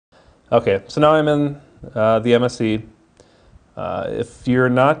Okay, so now I'm in the MSE. If you're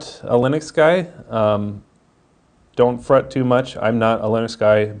not a Linux guy, don't fret too much. I'm not a Linux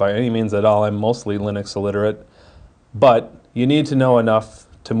guy by any means at all. I'm mostly Linux illiterate. But you need to know enough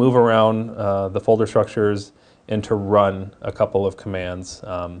to move around the folder structures and to run a couple of commands.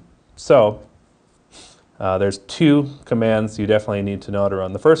 There's two commands you definitely need to know how to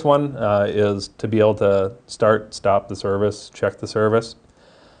run. The first one is to be able to stop the service, check the service.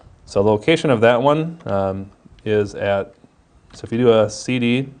 So the location of that one is at, so if you do a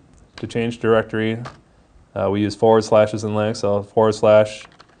CD to change directory, we use // in Linux, so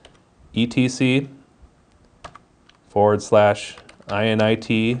 /etc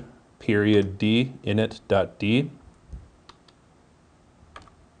 /init period d init.d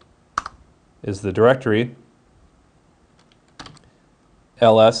is the directory.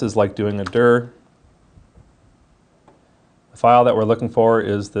 ls is like doing a dir. The file that we're looking for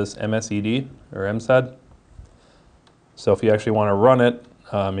is this msed or msed. So if you actually want to run it,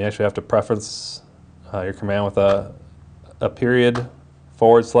 you actually have to preference your command with a period, /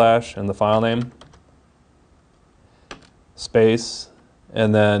 and the file name, space,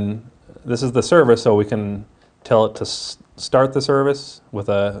 and then this is the service, so we can tell it to start the service with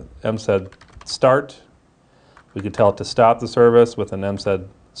a msed start. We could tell it to stop the service with an msed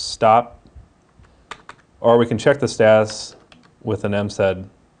stop, or we can check the status with an msed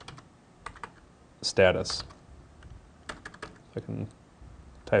status. I can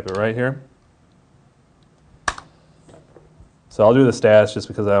type it right here. So I'll do the status just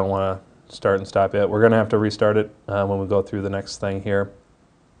because I don't want to start and stop yet. We're going to have to restart it when we go through the next thing here.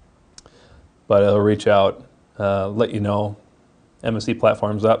 But it'll reach out, let you know MSE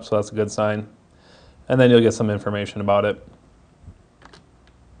platform's up, so that's a good sign. And then you'll get some information about it.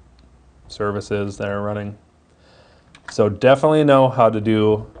 Services that are running. So definitely know how to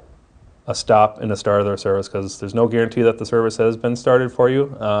do a stop and a start of their service, because there's no guarantee that the service has been started for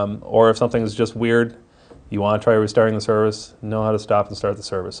you. Or if something is just weird, you want to try restarting the service, know how to stop and start the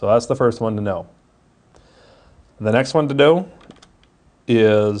service. So that's the first one to know. The next one to know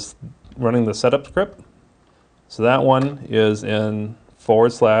is running the setup script. So that one is in /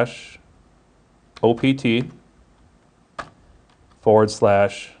 opt /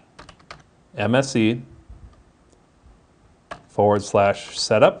 mse /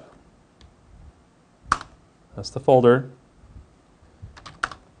 setup. That's the folder.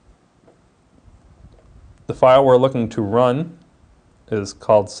 The file we're looking to run is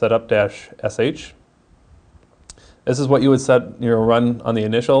called setup-sh. This is what you would run on the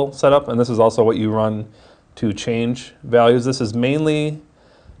initial setup, and this is also what you run to change values. This is mainly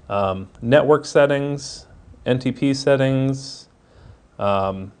network settings, NTP settings,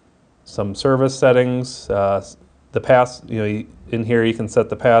 some service settings. In here you can set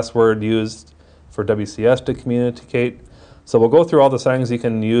the password used for WCS to communicate. So we'll go through all the settings you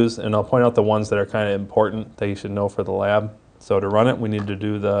can use, and I'll point out the ones that are kind of important that you should know for the lab. So to run it, we need to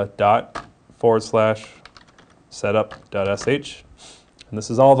do the / setup.sh. And this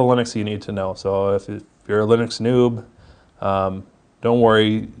is all the Linux you need to know. So if you're a Linux noob, don't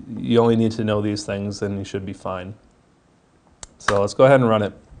worry, you only need to know these things and you should be fine. So let's go ahead and run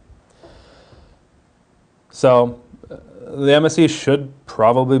it. So the MSE should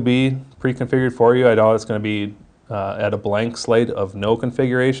probably be pre-configured for you. I know it's going to be at a blank slate of no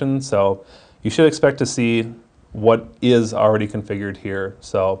configuration, so you should expect to see what is already configured here.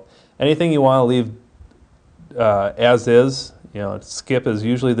 So anything you want to leave as is, skip is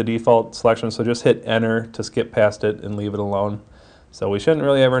usually the default selection, so just hit enter to skip past it and leave it alone. So we shouldn't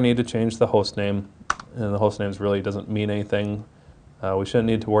really ever need to change the host name, and the host name really doesn't mean anything. We shouldn't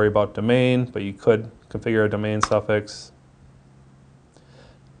need to worry about domain, but you could configure a domain suffix.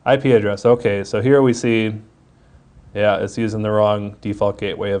 IP address, okay, so here we see, yeah, it's using the wrong default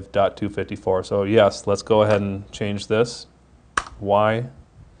gateway of .254. So yes, let's go ahead and change this. Why?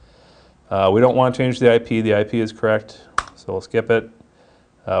 We don't want to change the IP. The IP is correct, so we'll skip it.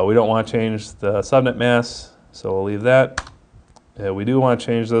 We don't want to change the subnet mask, so we'll leave that. We do want to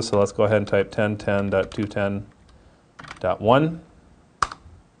change this, so let's go ahead and type 10.10.210.1.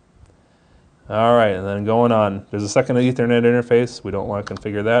 All right, and then going on, there's a second Ethernet interface. We don't want to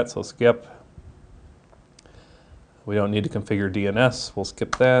configure that, so skip. We don't need to configure DNS. We'll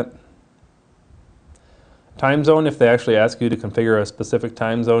skip that. Time zone, if they actually ask you to configure a specific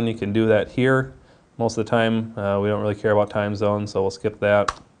time zone, you can do that here. Most of the time, we don't really care about time zone, so we'll skip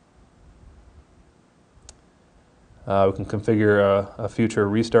that. We can configure a future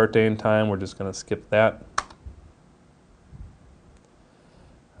restart day and time. We're just going to skip that.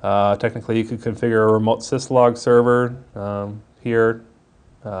 Technically, you could configure a remote syslog server here.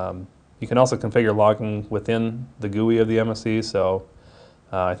 You can also configure logging within the GUI of the MSE, so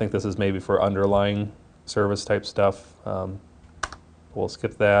I think this is maybe for underlying service type stuff. We'll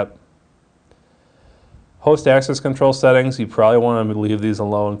skip that. Host access control settings, you probably want to leave these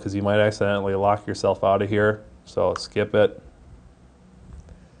alone because you might accidentally lock yourself out of here, so skip it.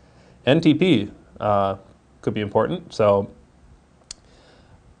 NTP could be important, so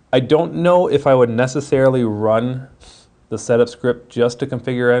I don't know if I would necessarily run the setup script just to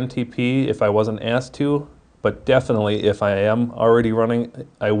configure NTP if I wasn't asked to, but definitely if I am already running,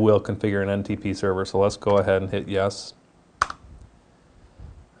 I will configure an NTP server. So let's go ahead and hit yes.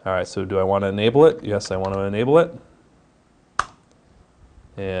 All right, so do I want to enable it? Yes, I want to enable it.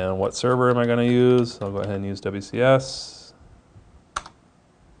 And what server am I going to use? I'll go ahead and use WCS.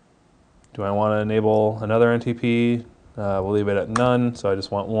 Do I want to enable another NTP? We'll leave it at none, so I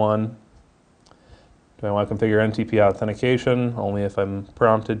just want one. Do I want to configure NTP authentication? Only if I'm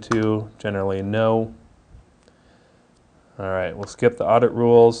prompted to. Generally, no. All right, we'll skip the audit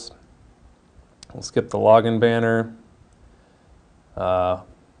rules. We'll skip the login banner.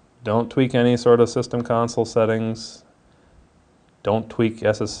 Don't tweak any sort of system console settings. Don't tweak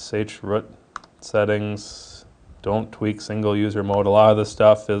SSH root settings. Don't tweak single user mode. A lot of this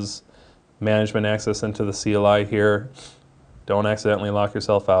stuff is management access into the CLI here. Don't accidentally lock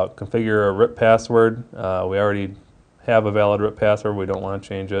yourself out. Configure a root password. We already have a valid root password. We don't want to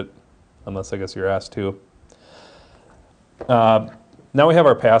change it unless I guess you're asked to. Now we have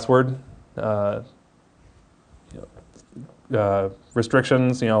our password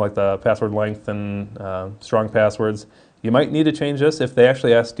restrictions, like the password length and strong passwords. You might need to change this if they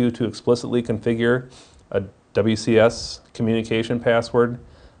actually ask you to explicitly configure a WCS communication password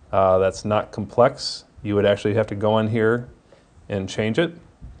that's not complex. You would actually have to go in here and change it.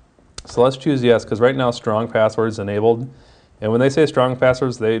 So let's choose yes, because right now strong passwords enabled. And when they say strong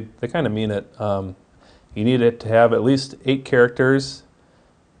passwords, they kind of mean it. You need it to have at least 8 characters.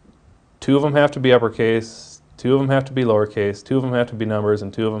 2 of them have to be uppercase, 2 of them have to be lowercase, 2 of them have to be numbers,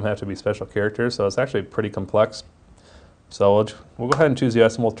 and 2 of them have to be special characters. So it's actually pretty complex. So we'll go ahead and choose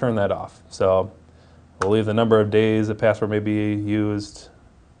yes, and we'll turn that off. So we'll leave the number of days the password may be used.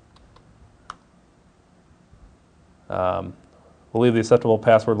 We'll leave the acceptable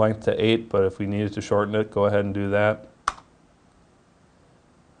password length to 8, but if we needed to shorten it, go ahead and do that.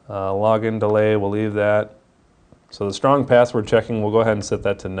 Login delay, we'll leave that. So the strong password checking, we'll go ahead and set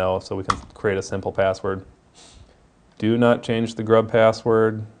that to no so we can create a simple password. Do not change the grub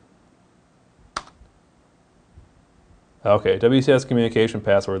password. Okay, WCS communication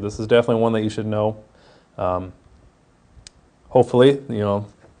password. This is definitely one that you should know. Hopefully,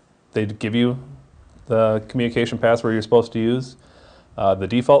 they give you the communication password you're supposed to use. The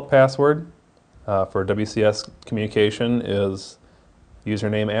default password for WCS communication is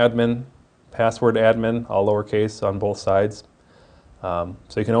username admin, password admin, all lowercase on both sides. So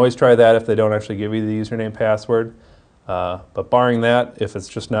you can always try that if they don't actually give you the username password. But barring that, if it's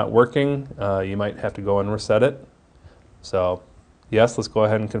just not working, you might have to go and reset it. So yes, let's go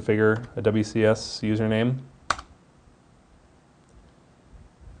ahead and configure a WCS username.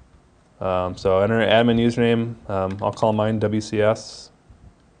 So enter admin username. I'll call mine WCS.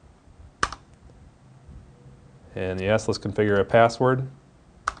 And yes, let's configure a password.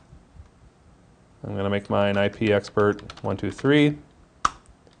 I'm going to make mine iPexpert123.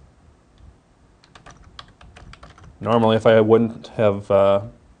 Normally, if I wouldn't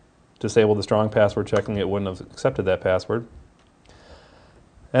have disabled the strong password checking, it wouldn't have accepted that password.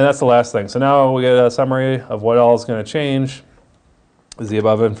 And that's the last thing. So now we get a summary of what all is going to change. Is the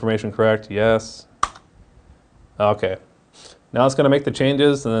above information correct? Yes. Okay. Now it's going to make the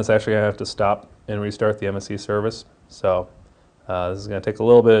changes, and it's actually going to have to stop and restart the MSE service. So this is going to take a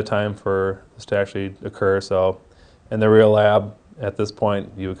little bit of time for this to actually occur. So in the real lab, at this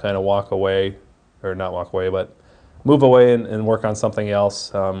point, you would kind of walk away, or not walk away, but move away and work on something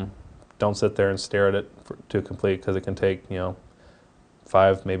else. Don't sit there and stare at it to complete, because it can take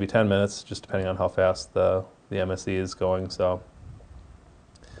 5, maybe 10 minutes, just depending on how fast the MSE is going. So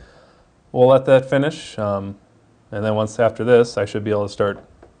we'll let that finish, and then once after this, I should be able to start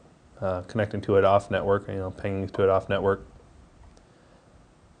connecting to it off network, pinging to it off network.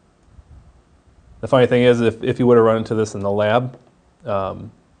 The funny thing is, if you would have run into this in the lab, and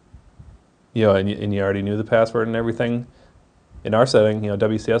you already knew the password and everything, in our setting,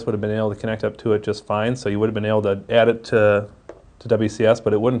 WCS would have been able to connect up to it just fine. So you would have been able to add it to WCS,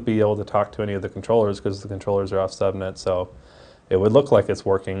 but it wouldn't be able to talk to any of the controllers because the controllers are off subnet. So it would look like it's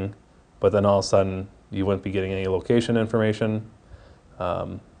working, but then all of a sudden you wouldn't be getting any location information,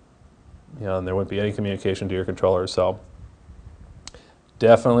 and there wouldn't be any communication to your controllers. So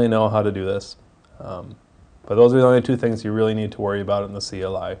definitely know how to do this. But those are the only two things you really need to worry about in the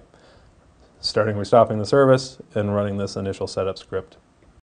CLI. Starting, stopping the service, and running this initial setup script.